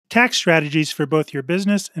Tax strategies for both your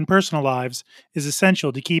business and personal lives is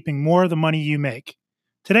essential to keeping more of the money you make.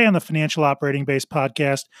 Today on the Financial Operating Base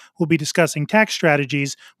podcast, we'll be discussing tax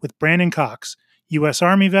strategies with Brandon Cox, U.S.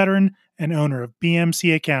 Army veteran and owner of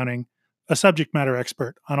BMC Accounting, a subject matter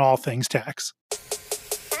expert on all things tax.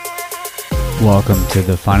 Welcome to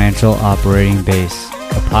the Financial Operating Base,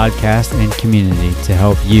 a podcast and community to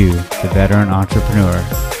help you, the veteran entrepreneur,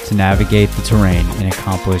 to navigate the terrain and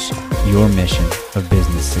accomplish your mission of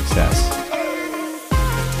business success.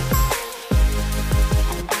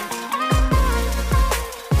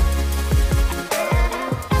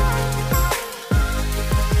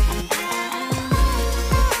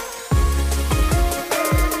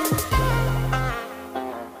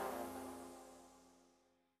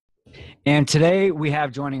 And today we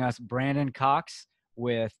have joining us Brandon Cox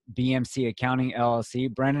with BMC Accounting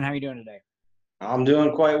LLC. Brandon, how are you doing today? I'm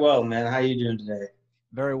doing quite well, man. How are you doing today?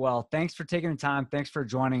 Very well. Thanks for taking the time. Thanks for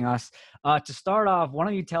joining us. To start off, why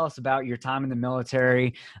don't you tell us about your time in the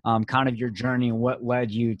military, kind of your journey and what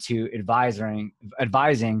led you to advising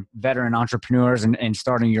veteran entrepreneurs and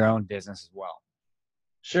starting your own business as well?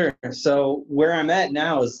 Sure. So where I'm at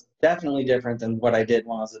now is definitely different than what I did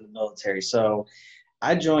when I was in the military. So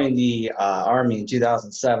I joined the Army in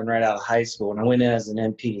 2007, right out of high school, and I went in as an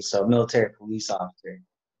MP, so military police officer.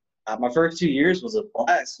 My first 2 years was a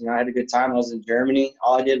blast. I had a good time. I was in Germany.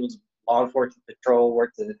 All I did was law enforcement patrol,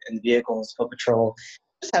 worked in vehicles, foot patrol,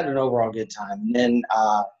 just had an overall good time. And then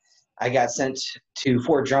I got sent to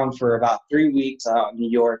Fort Drum for about 3 weeks out in New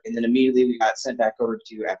York, and then immediately we got sent back over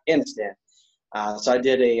to Afghanistan. So I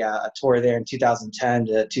did a tour there in 2010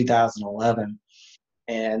 to 2011.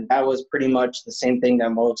 And that was pretty much the same thing that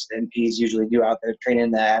most MPs usually do out there,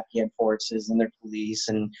 training the Afghan forces and their police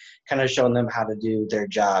and kind of showing them how to do their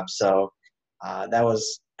job. So that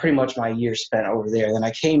was pretty much my year spent over there. Then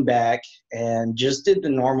I came back and just did the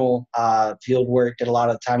normal field work, did a lot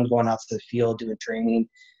of times going out to the field, doing training.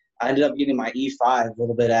 I ended up getting my E5 a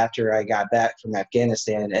little bit after I got back from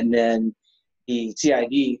Afghanistan. And then the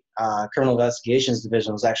CID, Criminal Investigations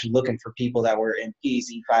Division, was actually looking for people that were MPs,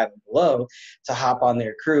 E5 and below, to hop on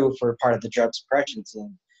their crew for part of the drug suppression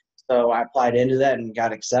team. So I applied into that and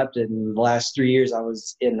got accepted. And the last 3 years I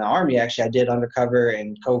was in the Army, actually, I did undercover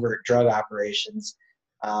and covert drug operations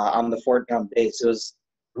on the Fort Drum base. It was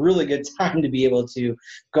a really good time to be able to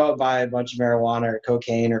go out and buy a bunch of marijuana or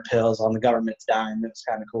cocaine or pills on the government's dime. It was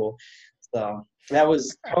kind of cool. So that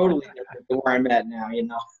was totally different than where I'm at now,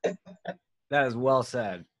 That is well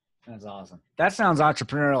said. That's awesome. That sounds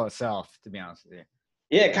entrepreneurial itself, to be honest with you.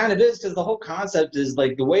 Yeah, it kind of is, because the whole concept is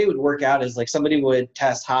like the way it would work out is like somebody would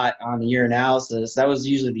test hot on the urinalysis. That was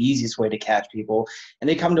usually the easiest way to catch people. And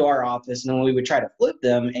they come to our office, and then we would try to flip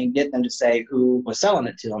them and get them to say who was selling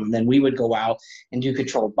it to them. And then we would go out and do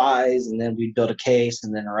controlled buys, and then we'd build a case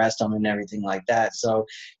and then arrest them and everything like that. So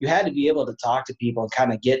you had to be able to talk to people and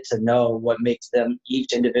kind of get to know what makes them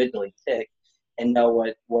each individually tick and know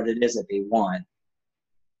what it is that they want.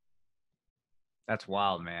 That's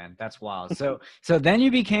wild, man. That's wild. So then you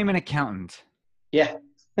became an accountant. Yeah.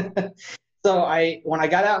 So when I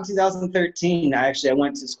got out in 2013, I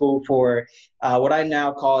went to school for what I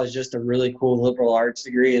now call is just a really cool liberal arts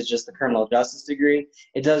degree. Is just the criminal justice degree.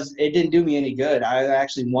 It didn't do me any good. I was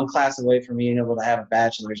actually one class away from being able to have a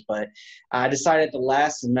bachelor's, but I decided the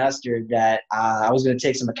last semester that I was going to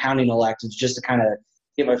take some accounting electives just to kind of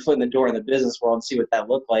get my foot in the door in the business world and see what that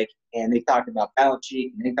looked like. And they talked about balance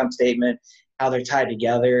sheet and income statement, how they're tied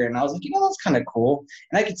together. And I was like, that's kind of cool.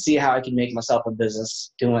 And I could see how I could make myself a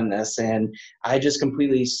business doing this. And I just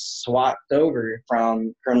completely swapped over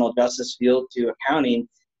from criminal justice field to accounting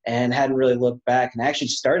and hadn't really looked back. And I actually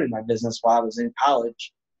started my business while I was in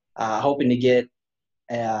college, hoping to get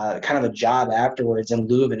kind of a job afterwards in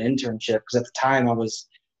lieu of an internship. Because at the time I was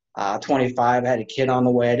 25, I had a kid on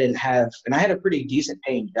the way. And I had a pretty decent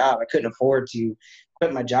paying job. I couldn't afford to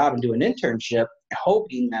quit my job and do an internship,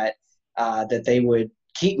 hoping that they would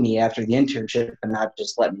keep me after the internship and not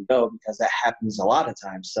just let me go, because that happens a lot of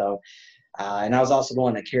times. So, and I was also the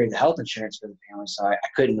one that carried the health insurance for the family, so I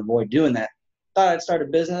couldn't avoid doing that. Thought I'd start a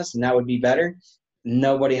business and that would be better.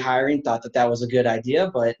 Nobody hiring, thought that was a good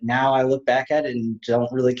idea, but now I look back at it and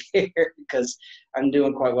don't really care because I'm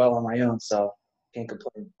doing quite well on my own, so can't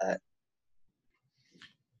complain with that.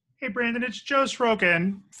 Hey, Brandon, it's Joe Sroka.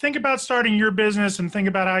 And think about starting your business and think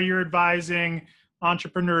about how you're advising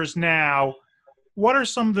entrepreneurs now. What are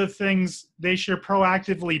some of the things they should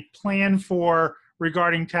proactively plan for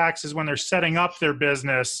regarding taxes when they're setting up their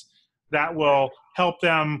business that will help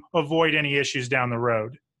them avoid any issues down the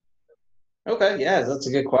road? Okay, yeah, that's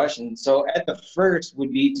a good question. So at the first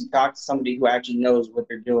would be to talk to somebody who actually knows what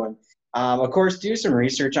they're doing. Of course, do some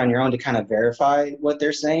research on your own to kind of verify what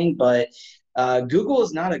they're saying, but Google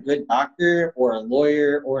is not a good doctor or a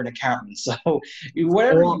lawyer or an accountant. So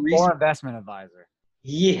whatever you research, or investment advisor.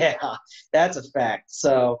 yeah, that's a fact.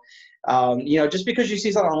 So, just because you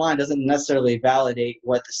see something online doesn't necessarily validate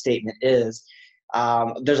what the statement is.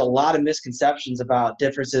 There's a lot of misconceptions about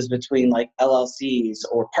differences between like LLCs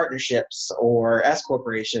or partnerships or S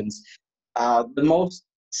corporations. The most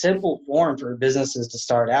simple form for businesses to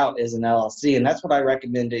start out is an LLC, and that's what I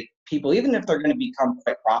recommend to people, even if they're going to become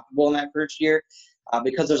quite profitable in that first year,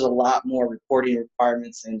 because there's a lot more reporting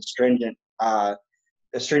requirements and stringency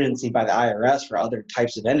by the IRS for other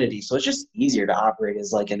types of entities. So it's just easier to operate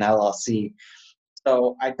as like an LLC.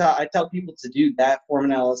 So I tell people to do that, form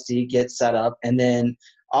an LLC, get set up, and then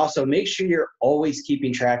also make sure you're always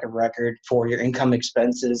keeping track of record for your income,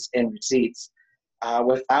 expenses, and receipts.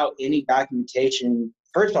 Without any documentation,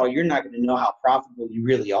 first of all, you're not going to know how profitable you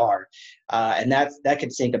really are, and that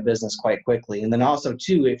can sink a business quite quickly. And then also,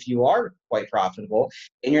 too, if you are quite profitable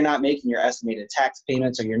and you're not making your estimated tax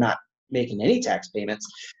payments, or you're not making any tax payments,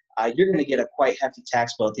 you're going to get a quite hefty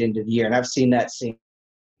tax bill at the end of the year. And I've seen that sink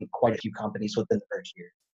quite a few companies within the first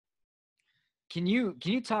year. Can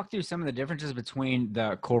you talk through some of the differences between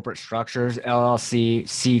the corporate structures, LLC,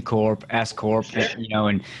 C corp, S corp, Sure.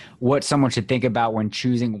 and what someone should think about when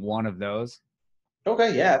choosing one of those?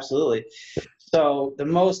 Okay, yeah, absolutely. So the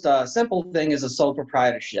most simple thing is a sole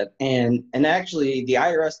proprietorship, and actually the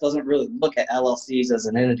IRS doesn't really look at LLCs as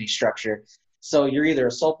an entity structure. So you're either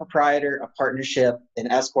a sole proprietor, a partnership,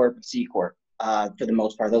 an S corp, or C corp. For the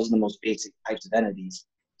most part, those are the most basic types of entities.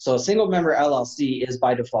 So a single member LLC is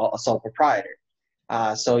by default a sole proprietor.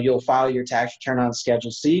 So you'll file your tax return on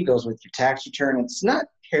Schedule C, goes with your tax return. It's not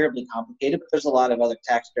terribly complicated, but there's a lot of other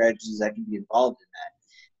tax strategies that can be involved in that.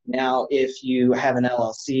 Now, if you have an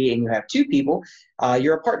LLC and you have two people,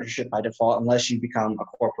 you're a partnership by default unless you become a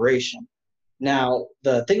corporation. Now,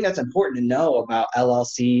 the thing that's important to know about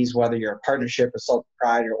LLCs, whether you're a partnership, a sole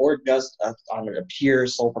proprietor, or just a pure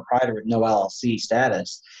sole proprietor with no LLC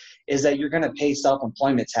status, is that you're going to pay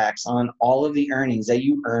self-employment tax on all of the earnings that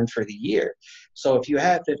you earn for the year. So if you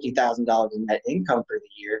have $50,000 in net income for the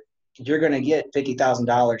year, you're going to get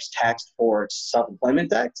 $50,000 taxed for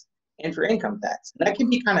self-employment tax and for income tax. And that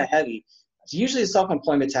can be kind of heavy. Usually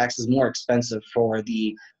self-employment tax is more expensive for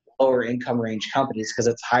the lower income range companies because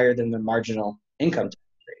it's higher than the marginal income tax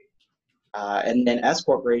rate. And then S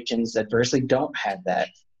corporations adversely don't have that.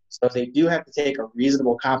 So they do have to take a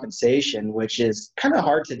reasonable compensation, which is kind of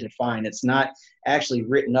hard to define. It's not actually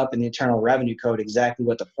written up in the Internal Revenue Code exactly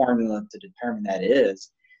what the formula to determine that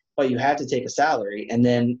is, but you have to take a salary, and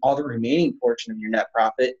then all the remaining portion of your net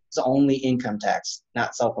profit is only income tax,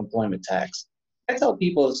 not self-employment tax. I tell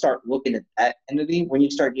people to start looking at that entity when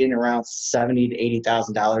you start getting around $70,000 to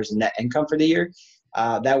 $80,000 in net income for the year.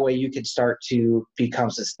 That way you could start to become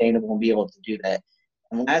sustainable and be able to do that.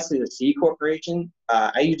 And lastly, the C corporation.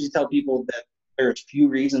 I usually tell people that there's a few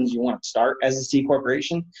reasons you want to start as a C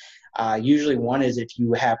corporation. Usually one is if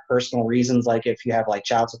you have personal reasons, like if you have like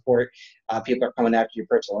child support, people are coming after your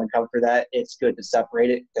personal income for that. It's good to separate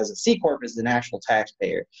it because a C corp is the national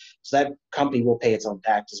taxpayer. So that company will pay its own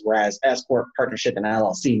taxes, whereas S corp, partnership, and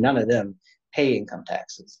LLC, none of them pay income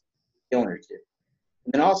taxes. The owners do.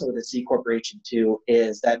 And then also with the C corporation too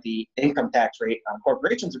is that the income tax rate on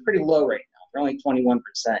corporations are pretty low right now. They're only 21%.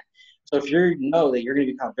 So if you know that you're going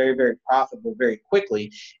to become very, very profitable very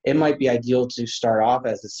quickly, it might be ideal to start off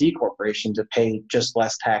as a C corporation to pay just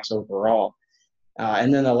less tax overall.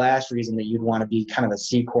 And then the last reason that you'd want to be kind of a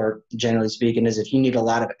C corp, generally speaking, is if you need a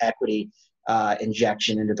lot of equity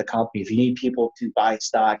injection into the company. If you need people to buy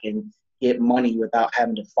stock and get money without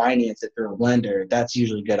having to finance it through a lender, that's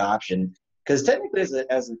usually a good option. Because technically,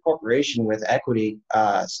 as a corporation with equity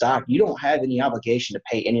stock, you don't have any obligation to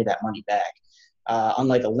pay any of that money back.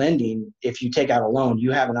 Unlike a lending, if you take out a loan,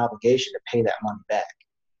 you have an obligation to pay that money back.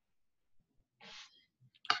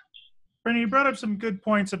 Brendan, you brought up some good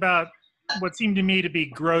points about what seemed to me to be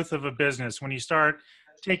growth of a business. When you start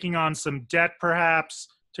taking on some debt, perhaps,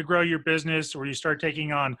 to grow your business, or you start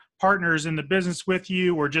taking on partners in the business with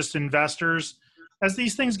you, or just investors. As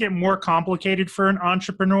these things get more complicated for an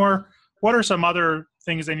entrepreneur, what are some other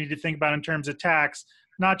things they need to think about in terms of tax,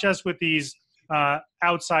 not just with these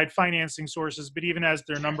outside financing sources, but even as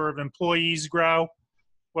their number of employees grow?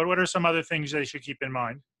 What are some other things they should keep in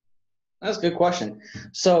mind? That's a good question.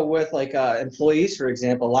 So with like employees, for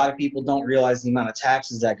example, a lot of people don't realize the amount of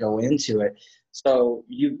taxes that go into it. So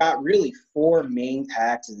you've got really four main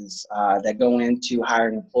taxes that go into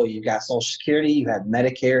hiring an employee. You've got Social Security, you have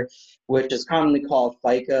Medicare, which is commonly called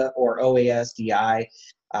FICA or OASDI.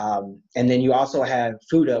 And then you also have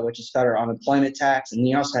FUTA, which is federal unemployment tax, and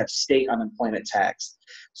you also have state unemployment tax.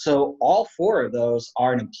 So all four of those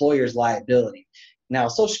are an employer's liability. Now,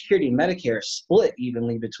 Social Security and Medicare are split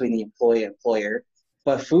evenly between the employee and employer,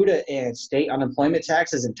 but FUTA and state unemployment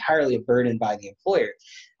tax is entirely a burden by the employer.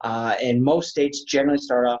 And most states generally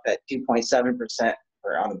start off at 2.7%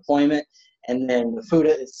 for unemployment, and then the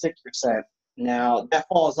FUTA is 6%. Now, that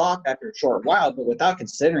falls off after a short while, but without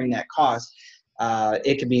considering that cost,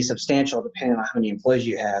 it can be substantial depending on how many employees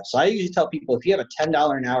you have. So I usually tell people, if you have a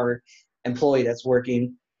 $10 an hour employee that's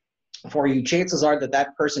working for you, chances are that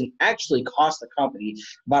that person actually cost the company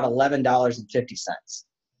about $11.50.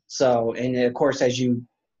 So, and of course, as you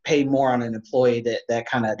pay more on an employee,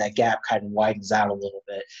 that gap kind of widens out a little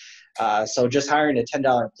bit. So just hiring a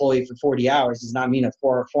 $10 employee for 40 hours does not mean a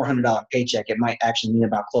 $400 paycheck. It might actually mean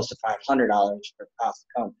about close to $500 for the cost of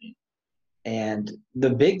the company. And the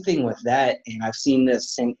big thing with that, and I've seen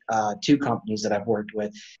this in two companies that I've worked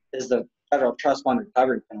with, is the federal trust fund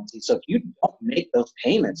recovery penalty. So if you don't make those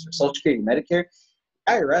payments for Social Security and Medicare,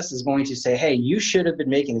 IRS is going to say, hey, you should have been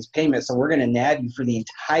making these payments, so we're going to nab you for the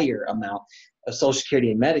entire amount of Social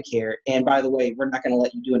Security and Medicare. And by the way, we're not going to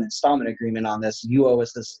let you do an installment agreement on this. You owe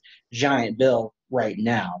us this giant bill right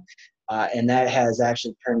now. And that has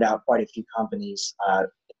actually turned out quite a few companies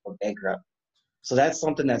bankrupt. So that's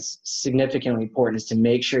something that's significantly important, is to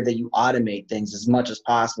make sure that you automate things as much as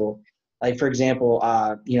possible. Like, for example,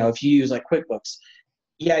 if you use like QuickBooks,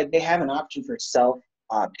 yeah, they have an option for self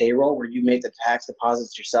payroll where you make the tax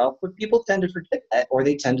deposits yourself, but people tend to forget that, or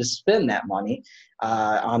they tend to spend that money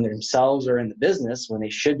on themselves or in the business when they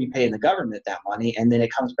should be paying the government that money, and then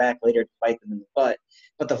it comes back later to bite them in the butt.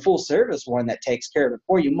 But the full service one that takes care of it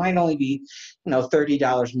for you might only be,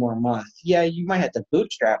 $30 more a month. Yeah, you might have to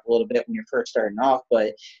bootstrap a little bit when you're first starting off,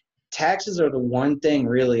 but taxes are the one thing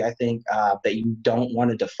really I think that you don't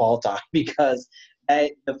want to default on, because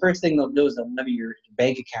the first thing they'll do is they'll levy your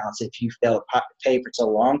bank accounts. If you fail to pay for so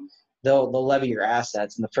long, they'll levy your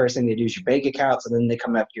assets, and the first thing they do is your bank accounts, and then they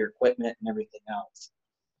come after your equipment and everything else.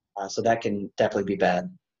 So that can definitely be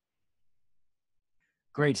bad.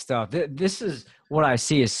 Great stuff. This is what I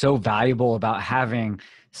see is so valuable about having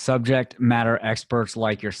subject matter experts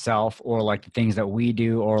like yourself, or like the things that we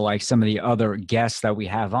do, or like some of the other guests that we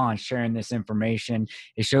have on, sharing this information.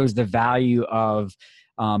 It shows the value of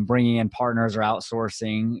bringing in partners or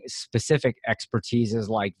outsourcing specific expertises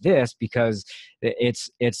like this, because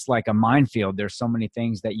it's like a minefield. There's so many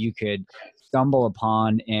things that you could stumble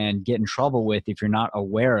upon and get in trouble with if you're not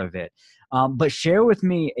aware of it. But share with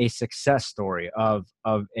me a success story of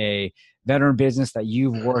a veteran business that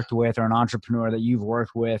you've worked with, or an entrepreneur that you've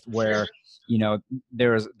worked with, where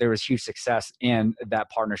there was huge success in that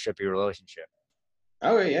partnership or relationship.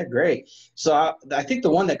 Oh, yeah, great. So I think the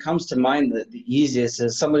one that comes to mind the easiest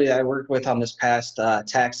is somebody that I worked with on this past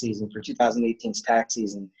tax season, for 2018's tax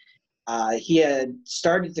season. He had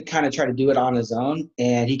started to kind of try to do it on his own,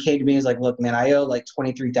 and he came to me and was like, look, man, I owe like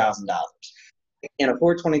 $23,000. I can't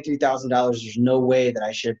afford $23,000. There's no way that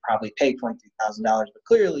I should probably pay $23,000, but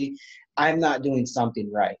clearly I'm not doing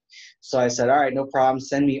something right. So I said, all right, no problem.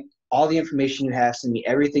 Send me all the information you have. Send me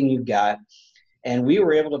everything you've got. And we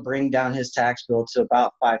were able to bring down his tax bill to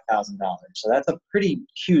about $5,000. So that's a pretty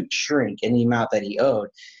huge shrink in the amount that he owed.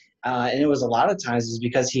 And it was a lot of times is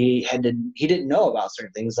because he didn't know about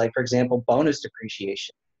certain things, like, for example, bonus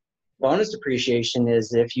depreciation. Bonus depreciation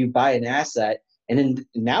is if you buy an asset, and then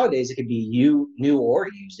nowadays it could be new or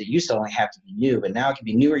used. It used to only have to be new, but now it can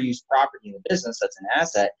be new or used property in the business that's an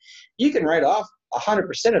asset. You can write off 100%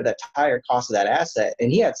 of the entire cost of that asset.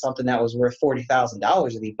 And he had something that was worth $40,000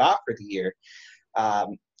 that he bought for the year.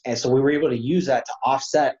 And so we were able to use that to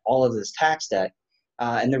offset all of this tax debt.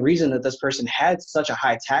 And the reason that this person had such a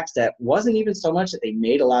high tax debt wasn't even so much that they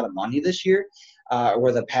made a lot of money this year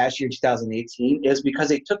or the past year, 2018, is because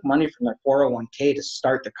they took money from their 401k to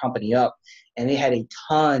start the company up, and they had a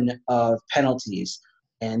ton of penalties,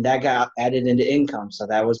 and that got added into income. So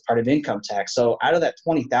that was part of income tax. So out of that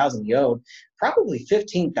 $20,000 he owed, probably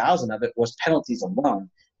 $15,000 of it was penalties alone,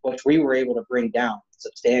 which we were able to bring down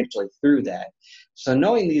substantially through that. So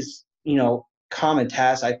knowing these, common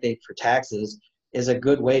tasks, I think, for taxes is a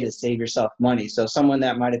good way to save yourself money. So someone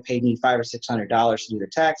that might have paid me $500 or $600 to do their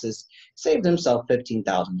taxes saved himself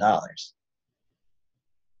 $15,000.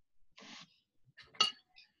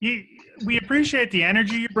 We appreciate the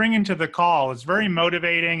energy you bring into the call. It's very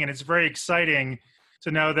motivating, and it's very exciting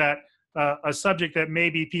to know that a subject that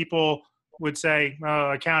maybe people would say,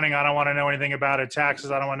 oh, accounting, I don't want to know anything about it. Taxes,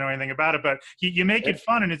 I don't want to know anything about it. But you make it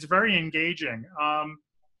fun, and it's very engaging.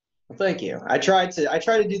 Well, thank you. I try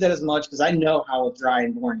to do that as much because I know how dry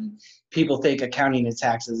and boring people think accounting and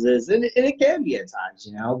taxes is, and it can be at times,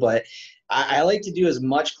 But I like to do as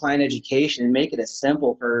much client education and make it as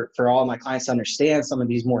simple for all my clients to understand some of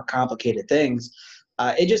these more complicated things.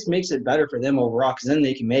 It just makes it better for them overall because then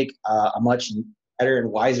they can make a much better and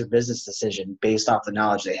wiser business decision based off the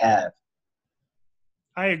knowledge they have.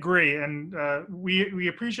 I agree, and we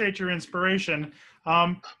appreciate your inspiration.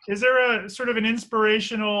 Is there a sort of an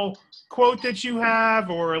inspirational quote that you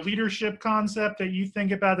have, or a leadership concept that you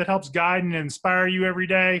think about that helps guide and inspire you every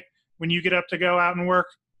day when you get up to go out and work?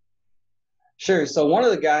 Sure. So one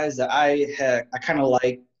of the guys that I kind of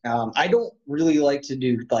like, I don't really like to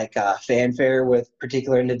do like fanfare with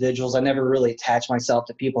particular individuals. I never really attach myself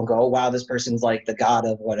to people and go, oh, wow, this person's like the god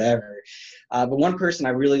of whatever. But one person I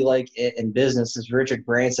really like in business is Richard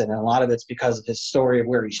Branson, and a lot of it's because of his story of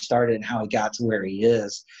where he started and how he got to where he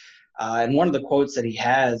is. And one of the quotes that he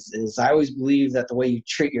has is, I always believe that the way you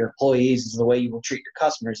treat your employees is the way you will treat your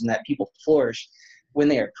customers, and that people flourish when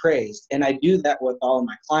they are praised. And I do that with all of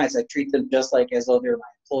my clients. I treat them just like as though they're my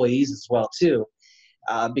employees as well too,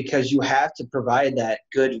 because you have to provide that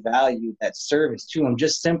good value, that service to them.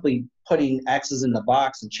 Just simply putting X's in the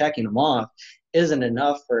box and checking them off isn't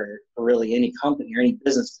enough for really any company or any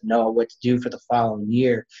business to know what to do for the following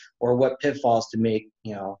year, or what pitfalls to make,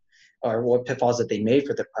 or what pitfalls that they made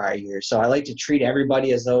for the prior year. So I like to treat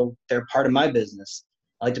everybody as though they're part of my business.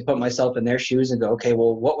 I like to put myself in their shoes and go, okay,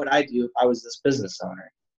 well, what would I do if I was this business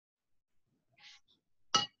owner?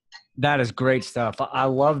 That is great stuff. I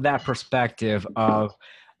love that perspective of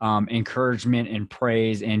encouragement and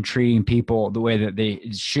praise and treating people the way that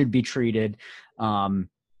they should be treated, and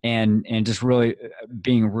just really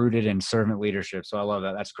being rooted in servant leadership. So I love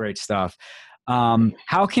that. That's great stuff.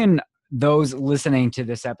 How can those listening to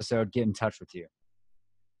this episode get in touch with you?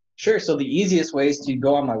 Sure. So the easiest way is to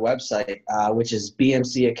go on my website, which is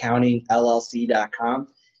bmcaccountingllc.com.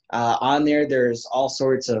 On there, there's all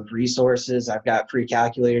sorts of resources. I've got free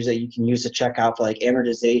calculators that you can use to check out for like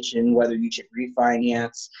amortization, whether you should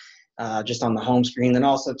refinance, just on the home screen. Then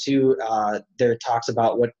also too, there talks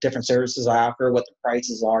about what different services I offer, what the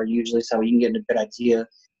prices are usually, so you can get a good idea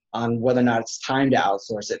on whether or not it's time to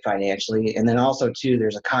outsource it financially. And then also too,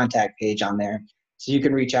 there's a contact page on there, so you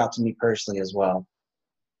can reach out to me personally as well.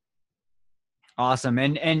 Awesome.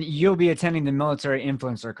 And you'll be attending the Military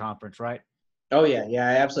Influencer Conference, right? Oh yeah,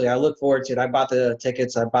 absolutely. I look forward to it. I bought the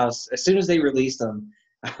tickets. As soon as they released them.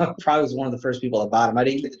 I probably was one of the first people that bought them. I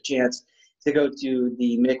didn't get the chance to go to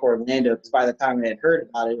the MIC Orlando because by the time I had heard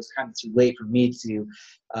about it, it was kind of too late for me to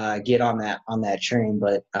get on that train.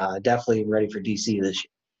 But definitely ready for DC this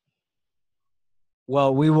year.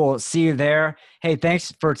 Well, we will see you there. Hey,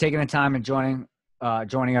 thanks for taking the time and joining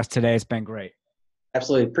us today. It's been great.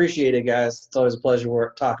 Absolutely. Appreciate it, guys. It's always a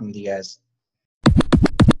pleasure talking with you guys.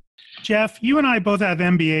 Jeff, you and I both have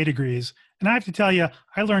MBA degrees, and I have to tell you,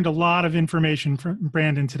 I learned a lot of information from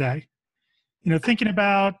Brandon today. Thinking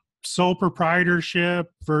about sole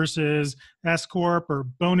proprietorship versus S Corp or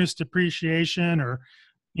bonus depreciation or,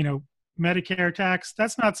 Medicare tax,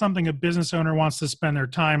 that's not something a business owner wants to spend their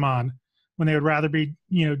time on when they would rather be,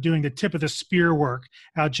 doing the tip of the spear work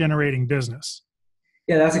out generating business.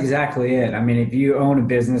 Yeah, that's exactly it. I mean, if you own a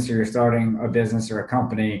business or you're starting a business or a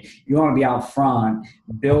company, you want to be out front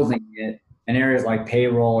building it, in areas like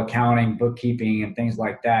payroll, accounting, bookkeeping, and things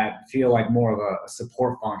like that feel like more of a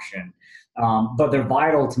support function. But they're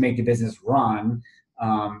vital to make the business run,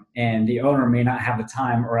 and the owner may not have the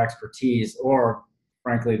time or expertise or,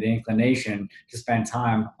 frankly, the inclination to spend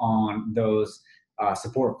time on those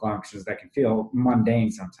support functions that can feel mundane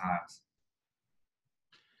sometimes.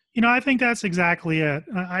 I think that's exactly it.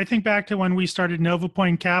 I think back to when we started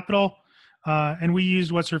NovaPoint Capital, and we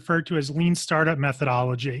used what's referred to as lean startup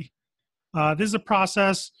methodology. This is a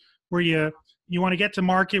process where you want to get to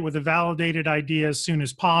market with a validated idea as soon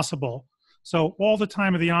as possible. So all the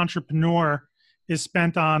time of the entrepreneur is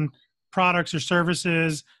spent on products or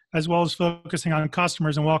services, as well as focusing on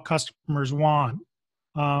customers and what customers want.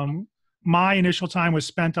 My initial time was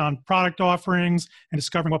spent on product offerings and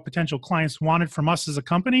discovering what potential clients wanted from us as a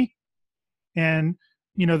company. And,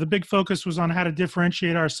 the big focus was on how to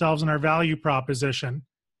differentiate ourselves and our value proposition.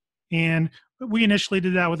 And we initially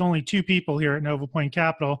did that with only 2 people here at NovaPoint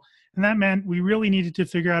Capital. And that meant we really needed to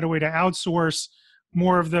figure out a way to outsource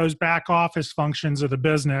more of those back office functions of the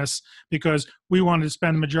business, because we wanted to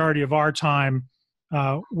spend the majority of our time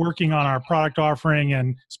working on our product offering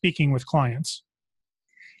and speaking with clients.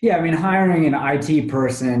 Yeah, I mean, hiring an IT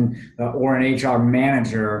person or an HR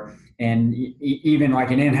manager and even like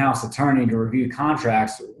an in-house attorney to review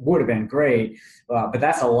contracts would have been great. But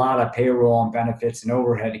that's a lot of payroll and benefits and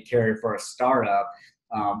overhead to carry for a startup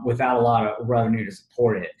without a lot of revenue to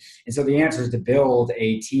support it. And so the answer is to build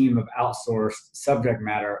a team of outsourced subject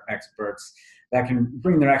matter experts that can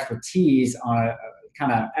bring their expertise on a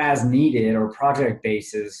kind of as needed or project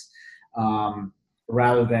basis,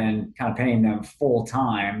 rather than kind of paying them full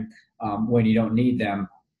time when you don't need them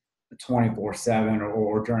 24/7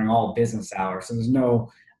 or during all business hours. So there's no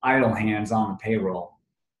idle hands on the payroll.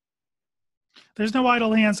 There's no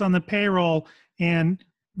idle hands on the payroll, and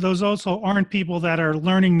those also aren't people that are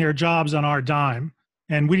learning their jobs on our dime.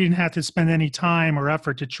 And we didn't have to spend any time or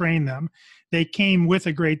effort to train them. They came with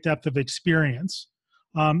a great depth of experience.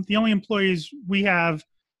 The only employees we have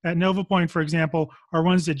at NovaPoint, for example, are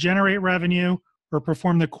ones that generate revenue or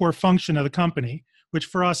perform the core function of the company, which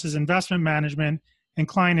for us is investment management and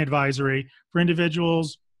client advisory for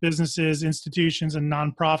individuals, businesses, institutions, and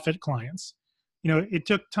nonprofit clients. It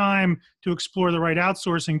took time to explore the right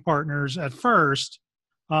outsourcing partners at first,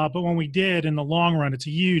 but when we did, in the long run, it's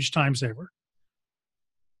a huge time saver.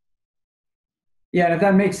 Yeah, and if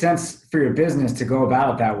that makes sense for your business to go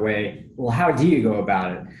about it that way, well, how do you go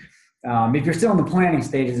about it? If you're still in the planning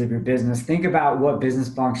stages of your business, think about what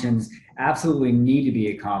business functions absolutely need to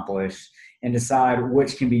be accomplished and decide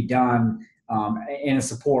which can be done in a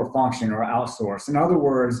support function or outsource. In other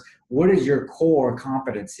words, what is your core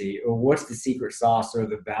competency, or what's the secret sauce or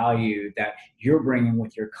the value that you're bringing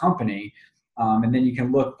with your company? And then you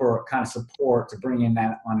can look for kind of support to bring in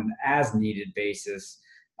that on an as needed basis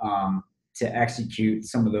to execute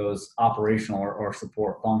some of those operational or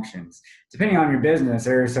support functions. Depending on your business,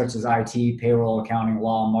 areas such as IT, payroll, accounting,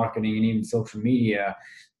 law, marketing, and even social media,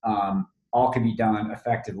 all can be done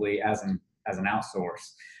effectively as an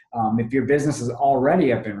outsource. If your business is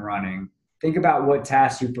already up and running, think about what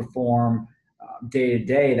tasks you perform day to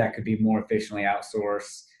day that could be more efficiently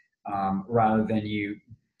outsourced, rather than you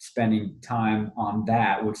spending time on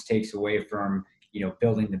that, which takes away from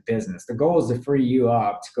building the business. The goal is to free you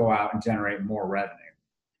up to go out and generate more revenue.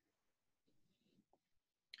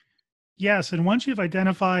 Yes, and once you've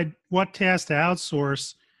identified what tasks to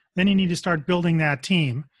outsource, then you need to start building that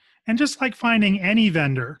team. And just like finding any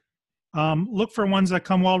vendor, look for ones that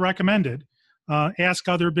come well recommended. Ask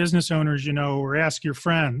other business owners or ask your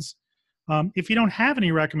friends. If you don't have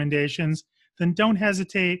any recommendations, then don't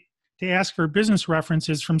hesitate to ask for business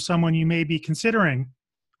references from someone you may be considering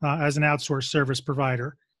as an outsourced service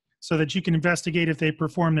provider, so that you can investigate if they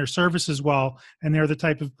perform their services well and they're the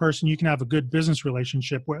type of person you can have a good business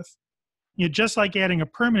relationship with. Just like adding a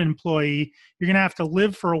permanent employee, you're going to have to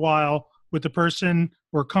live for a while with the person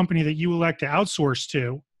or company that you elect to outsource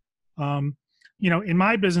to. In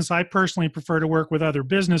my business, I personally prefer to work with other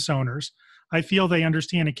business owners. I feel they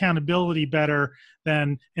understand accountability better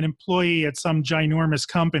than an employee at some ginormous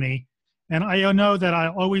company. And I know that I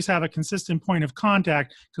always have a consistent point of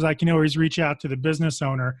contact because I can always reach out to the business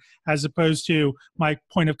owner, as opposed to my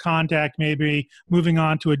point of contact maybe moving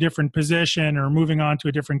on to a different position or moving on to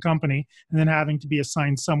a different company and then having to be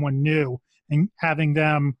assigned someone new and having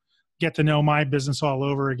them get to know my business all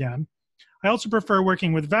over again. I also prefer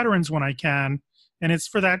working with veterans when I can, and it's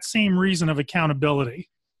for that same reason of accountability.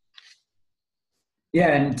 Yeah,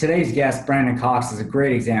 and today's guest, Brandon Cox, is a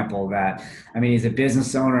great example of that. I mean, he's a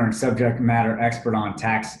business owner and subject matter expert on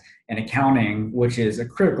tax and accounting, which is a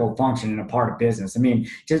critical function and a part of business. I mean,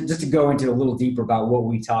 just to go into a little deeper about what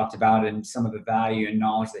we talked about and some of the value and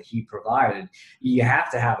knowledge that he provided, you have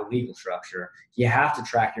to have a legal structure, you have to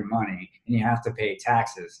track your money, and you have to pay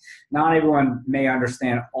taxes. Not everyone may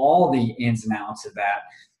understand all the ins and outs of that,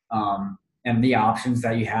 and the options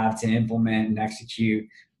that you have to implement and execute.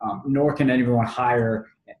 Nor can anyone hire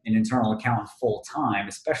an internal accountant full time,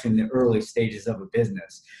 especially in the early stages of a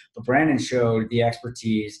business. But Brandon showed the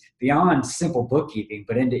expertise beyond simple bookkeeping,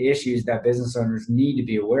 but into issues that business owners need to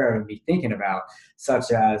be aware of and be thinking about, such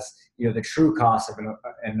as the true cost of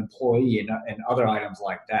an employee and other items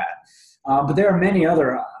like that. But there are many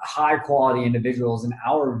other high quality individuals in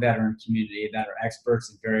our veteran community that are experts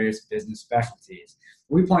in various business specialties.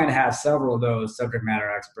 We plan to have several of those subject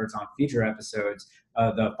matter experts on future episodes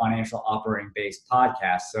of the Financial Operating Base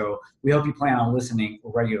podcast. So we hope you plan on listening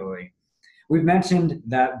regularly. We've mentioned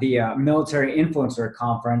that the Military Influencer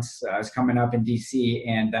Conference is coming up in DC,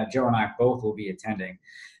 and that Joe and I both will be attending.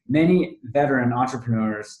 Many veteran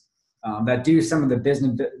entrepreneurs that do some of the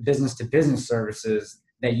business to business services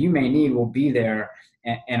that you may need will be there,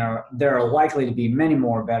 and there are likely to be many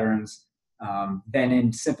more veterans than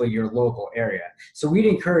in simply your local area. So we'd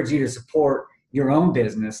encourage you to support your own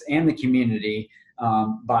business and the community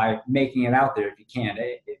by making it out there if you can.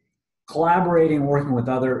 collaborating and working with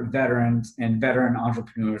other veterans and veteran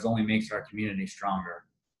entrepreneurs only makes our community stronger.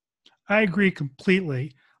 I agree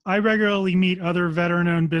completely. I regularly meet other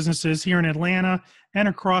veteran-owned businesses here in Atlanta and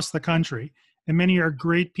across the country, and many are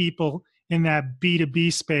great people in that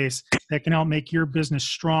B2B space that can help make your business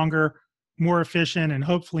stronger, more efficient, and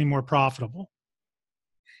hopefully more profitable.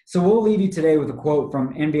 So we'll leave you today with a quote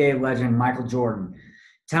from NBA legend Michael Jordan.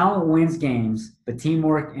 Talent wins games, but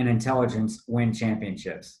teamwork and intelligence win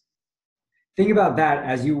championships. Think about that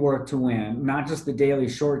as you work to win, not just the daily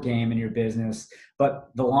short game in your business, but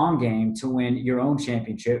the long game to win your own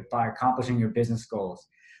championship by accomplishing your business goals.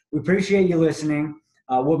 We appreciate you listening.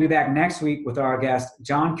 We'll be back next week with our guest,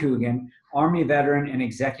 John Coogan, Army veteran and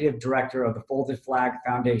executive director of the Folded Flag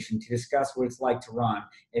Foundation, to discuss what it's like to run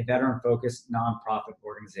a veteran-focused nonprofit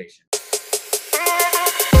organization.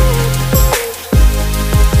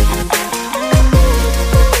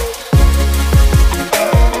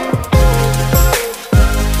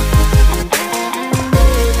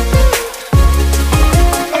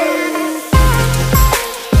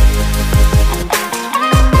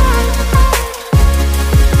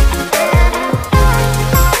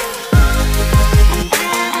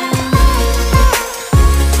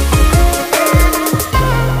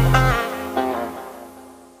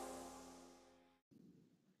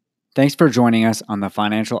 Thanks for joining us on the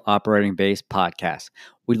Financial Operating Base podcast.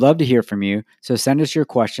 We'd love to hear from you, so send us your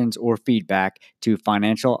questions or feedback to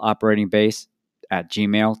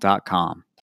financialoperatingbase@gmail.com.